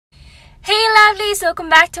Lovelies, welcome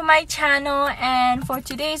back to my channel, and for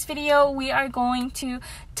today's video we are going to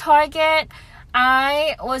Target.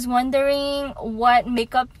 I was wondering what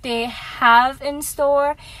makeup they have in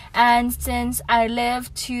store, and since I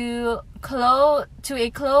live to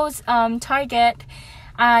a closed Target,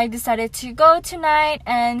 I decided to go tonight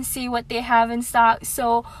and see what they have in stock.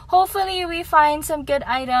 So hopefully we find some good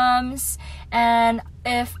items, and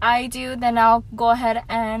if I do, then I'll go ahead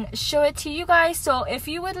and show it to you guys. So if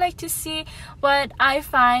you would like to see what I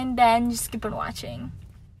find, then just keep on watching.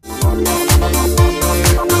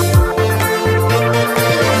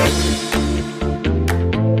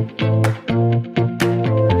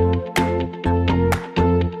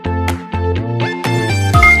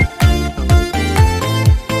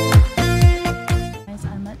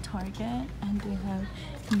 I'm at Target and they have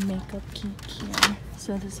makeup Geek here.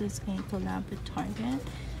 So this is a collab with Target.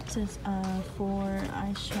 This is for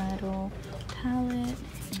eyeshadow palette,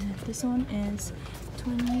 and this one is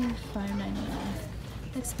 $25.99.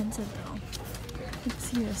 Expensive though. Let's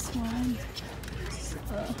see this one.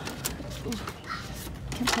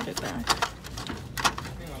 Can't put it back.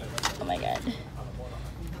 Oh my god.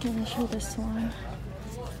 Gonna show this one.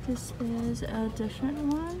 This is a different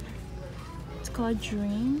one. It's called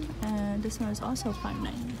Dream, and this one is also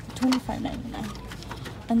 $25.99.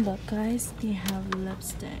 And look guys, they have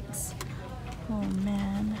lipsticks. Oh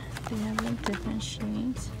man, they have like different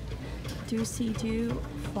shades. Juicy Dew,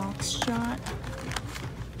 Foxtrot,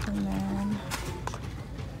 and then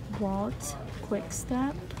Walt Quick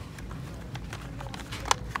Step.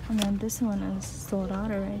 And then this one is sold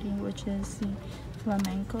out already, which is the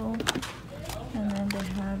Flamenco. And then they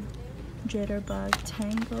have Jitterbug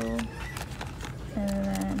Tango, and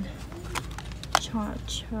then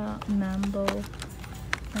Cha-Cha Mambo,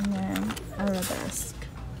 and then Arabesque.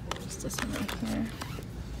 Just this one right here.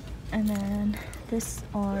 And then this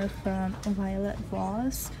are from Violet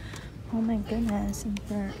Voss. Oh my goodness, and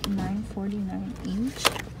they're $9.49 each.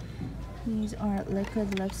 These are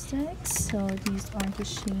liquid lipsticks, so these are the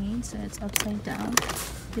shades, so it's upside down.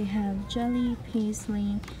 They have Jelly,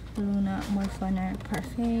 Paisley, Luna, Morphoner,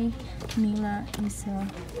 Parfait, Mila, Isa,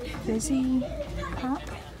 Fizzy, Pop,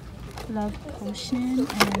 Love Potion, and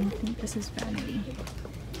I think this is Vanity.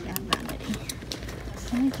 Yeah, Vanity.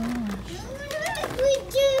 Oh my gosh.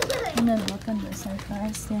 And then look on this side,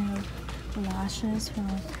 guys. They have lashes from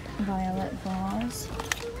Violet Voss.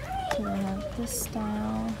 So they have this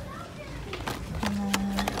style. And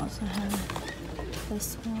then they also have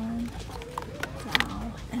this one.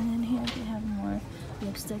 Wow. And then here they have more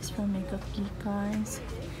lipsticks from Makeup Geek, guys.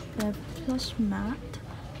 They have Plush Matte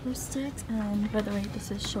lipsticks, and by the way, this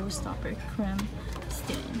is Showstopper Creme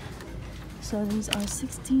Stain. So these are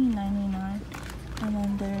 $16.99. And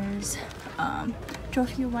then there's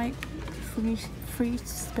Trophy Wipe, Free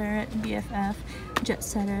Spirit, BFF, Jet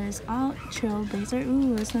Setters, Out, Trailblazer.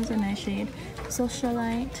 Ooh, this one's a nice shade.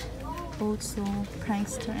 Socialite, Old Soul,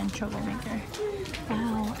 Prankster, and Troublemaker.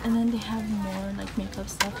 Wow. And then they have more like makeup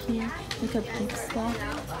stuff here, makeup Geek stuff.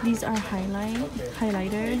 These are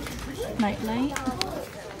highlighter, Nightlight.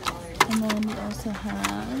 And then we also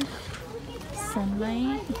have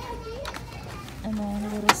Sunlight. And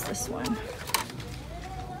then what is this one?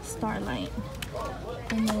 Starlight.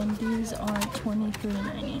 And then these are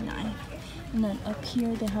 $23.99. And then up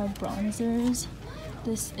here they have bronzers.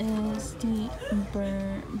 This is the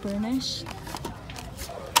Burnish.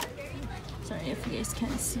 Sorry if you guys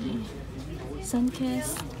can't see.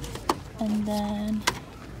 Sunkissed. And then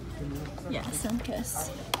yeah,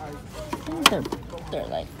 Sunkissed. I think they're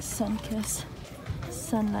like Sunkissed,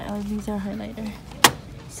 Sunlight. Oh, these are highlighter.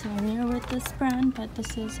 Sorry with this brand, but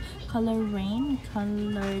this is Colored Rain,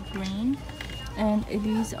 and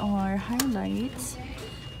these are highlights.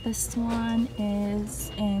 This one is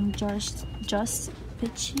in Just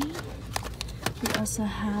Pitchy. We also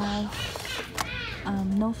have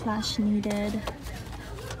No Flash Needed,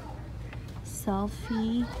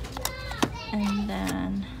 Selfie, and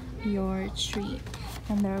then Your Treat,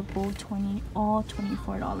 and they're both all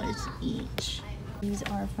 $24 each. These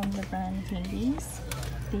are from the brand Ladies.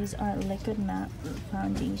 These are liquid matte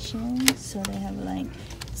foundations, so they have like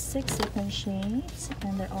 6 different shades,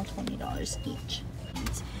 and they're all $20 each.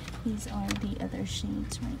 These are the other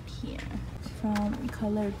shades right here. From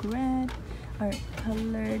Colored Red or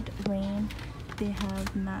Colored Rain, they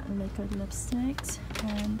have matte liquid lipsticks,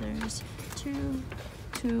 and there's 2,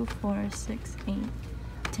 4, 6, 8,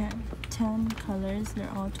 10 colors.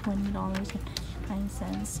 They're all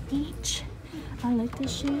 $20.09 each. I like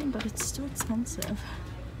this shade, but it's too expensive.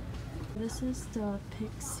 This is the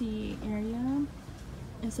Pixie area.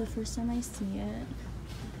 It's the first time I see it.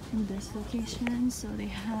 in this location. So they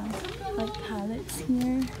have like palettes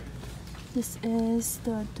here. This is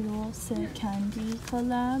the Dulce Candy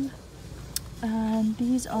collab, and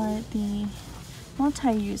these are the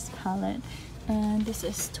multi-use palette, and this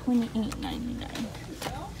is $28.99.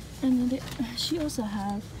 And then she also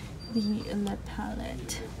have the lip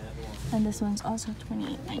palette, and this one's also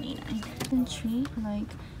 $28.99. Then treat like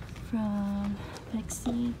from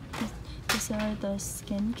Pixie. These are the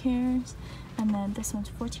skincares, and then this one's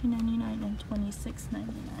 $14.99 and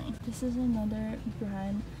 $26.99. This is another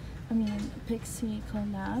brand, I mean Pixie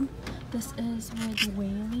collab. This is with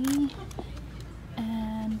Whaley,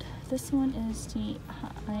 and this one is the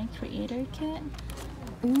eye creator kit.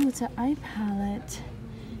 Ooh, it's an eye palette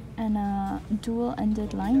and a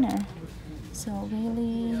dual-ended liner. So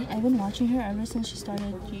Whaley, I've been watching her ever since she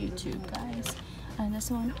started YouTube, guys. And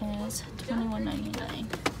this one is $21.99.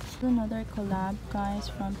 Another collab, guys,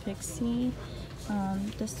 from Pixie.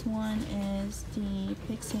 This one is the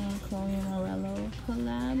Pixie and Chloe Morello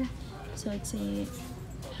collab. So it's a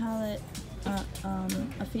palette,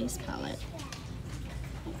 a face palette.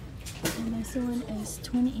 And this one is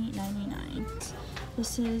 $28.99.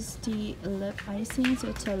 This is the lip icing, so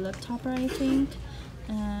it's a lip topper, I think.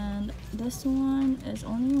 And this one is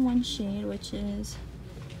only one shade, which is,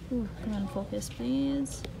 ooh, come on, focus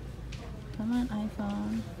please. Come on,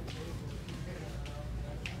 iPhone.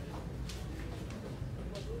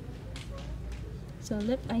 So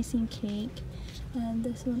lip icing cake, and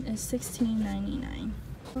this one is $16.99.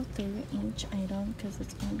 30-inch item because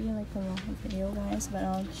it's gonna be like a long video, guys, but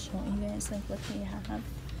I'll show you guys like what they have.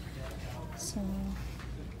 So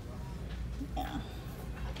yeah.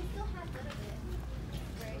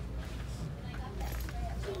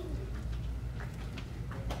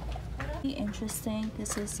 Interesting.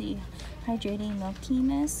 This is the hydrating milk tea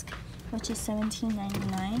mist, which is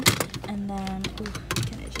 $17.99. And then, ooh,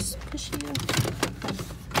 can I just push you?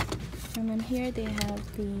 And then here they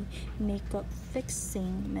have the makeup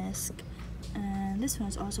fixing mist, and this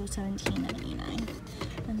one's also $17.99.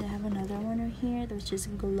 And they have another one right here, which is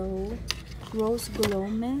rose glow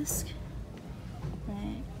mist.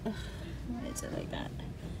 Right? Ugh, why is it like that?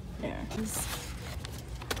 There.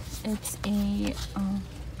 It's a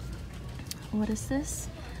what is this?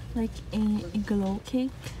 Like a glow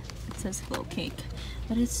cake. It says glow cake,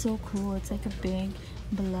 but it's so cool. It's like a big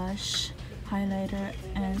blush, highlighter,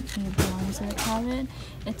 and a bronzer palette.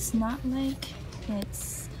 It's not like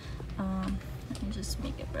it's let me just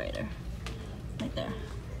make it brighter right there.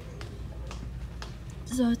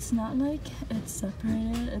 So it's not like it's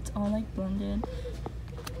separated, it's all like blended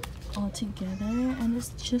all together, and it's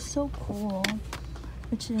just so cool.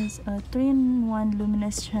 Which is a 3-in-1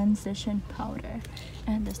 luminous transition powder,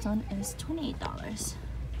 and this one is $28.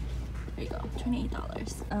 There you go,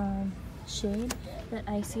 $28. Shade that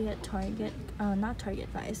I see at Target, not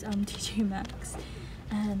Target, guys, TJ Maxx,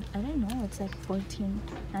 and I don't know, it's like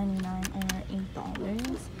 $14.99 or $8.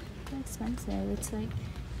 It's expensive. It's like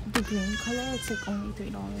the green color, it's like only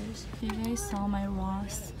 $3. If you guys saw my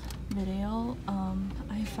Voss video,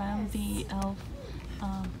 I found the e.l.f.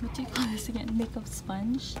 What do you call this again? Makeup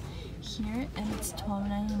sponge here, and it's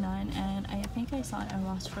 $12.99, and I think I saw it at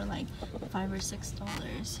Ross for like $5 or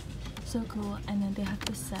 $6. So cool. And then they have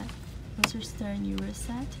the set. This is their newer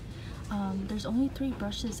set. There's only 3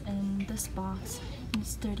 brushes in this box, and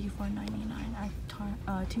it's $34.99.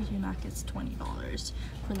 At TJ Maxx it's $20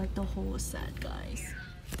 for like the whole set, guys.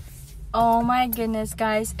 Oh my goodness,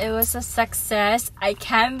 guys, it was a success. I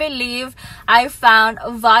can't believe I found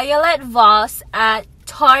Violet Voss at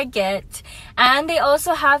Target. And they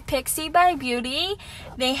also have Pixie by Beauty.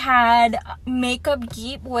 They had Makeup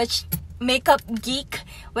Geek, which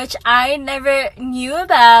I never knew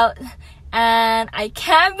about. And I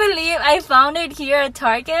can't believe I found it here at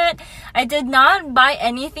Target. I did not buy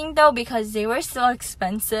anything though because they were so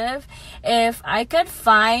expensive. If I could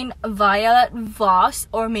find Violet Voss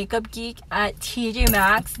or Makeup Geek at TJ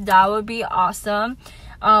Maxx, that would be awesome.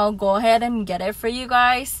 I'll go ahead and get it for you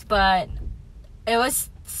guys, but it was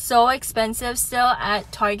so expensive still at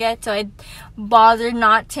Target, so I bothered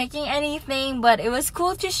not taking anything. But it was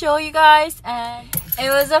cool to show you guys, and it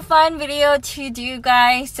was a fun video to do,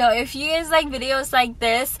 guys. So if you guys like videos like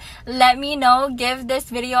this, let me know. Give this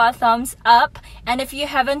video a thumbs up, and if you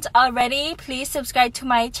haven't already, please subscribe to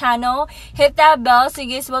my channel. Hit that bell so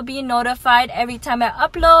you guys will be notified every time I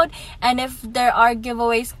upload, and if there are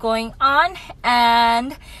giveaways going on.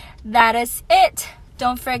 And that is it.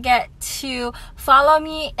 Don't forget to follow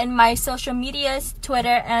me in my social medias,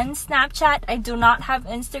 Twitter and Snapchat. I do not have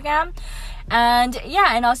Instagram. And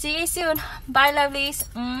yeah, and I'll see you soon. Bye, lovelies.